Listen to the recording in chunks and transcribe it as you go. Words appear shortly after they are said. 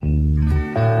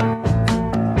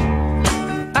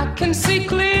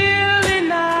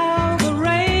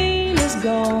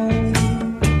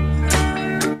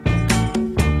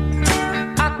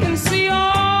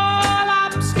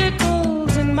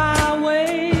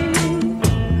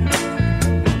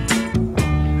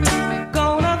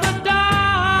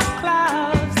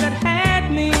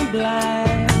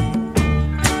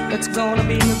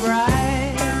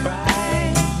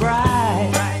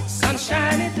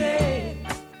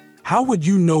How would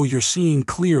you know you're seeing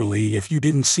clearly if you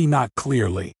didn't see not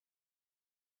clearly?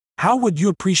 How would you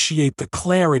appreciate the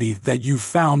clarity that you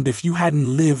found if you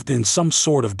hadn't lived in some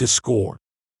sort of discord?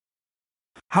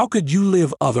 How could you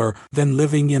live other than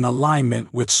living in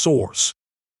alignment with Source?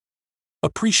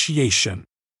 Appreciation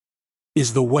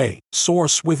is the way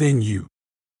Source within you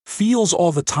feels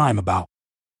all the time about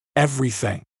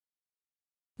everything.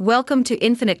 Welcome to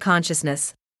Infinite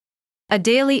Consciousness, a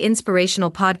daily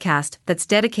inspirational podcast that's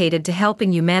dedicated to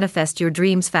helping you manifest your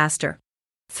dreams faster.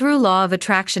 Through law of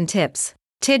attraction tips,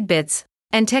 tidbits,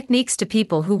 and techniques to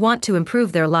people who want to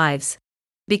improve their lives,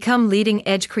 become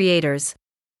leading-edge creators,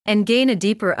 and gain a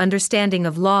deeper understanding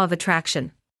of law of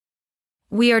attraction.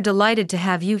 We are delighted to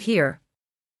have you here.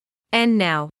 And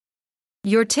now,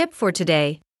 your tip for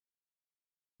today.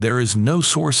 There is no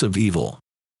source of evil.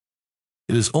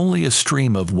 It is only a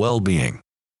stream of well-being,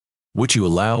 which you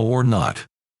allow or not.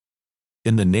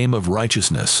 In the name of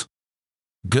righteousness,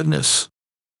 goodness,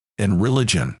 and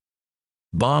religion,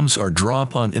 bombs are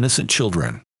dropped on innocent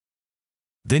children.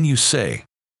 Then you say,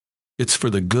 it's for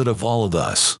the good of all of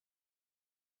us.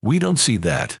 We don't see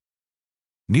that.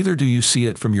 Neither do you see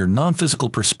it from your non-physical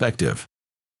perspective.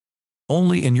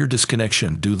 Only in your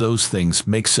disconnection do those things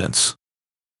make sense.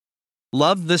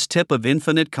 Love this tip of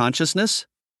infinite consciousness?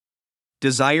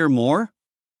 Desire more?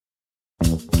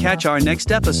 Catch our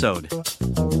next episode.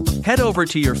 Head over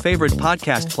to your favorite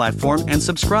podcast platform and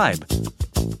subscribe.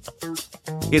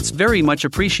 It's very much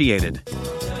appreciated.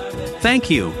 Thank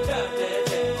you.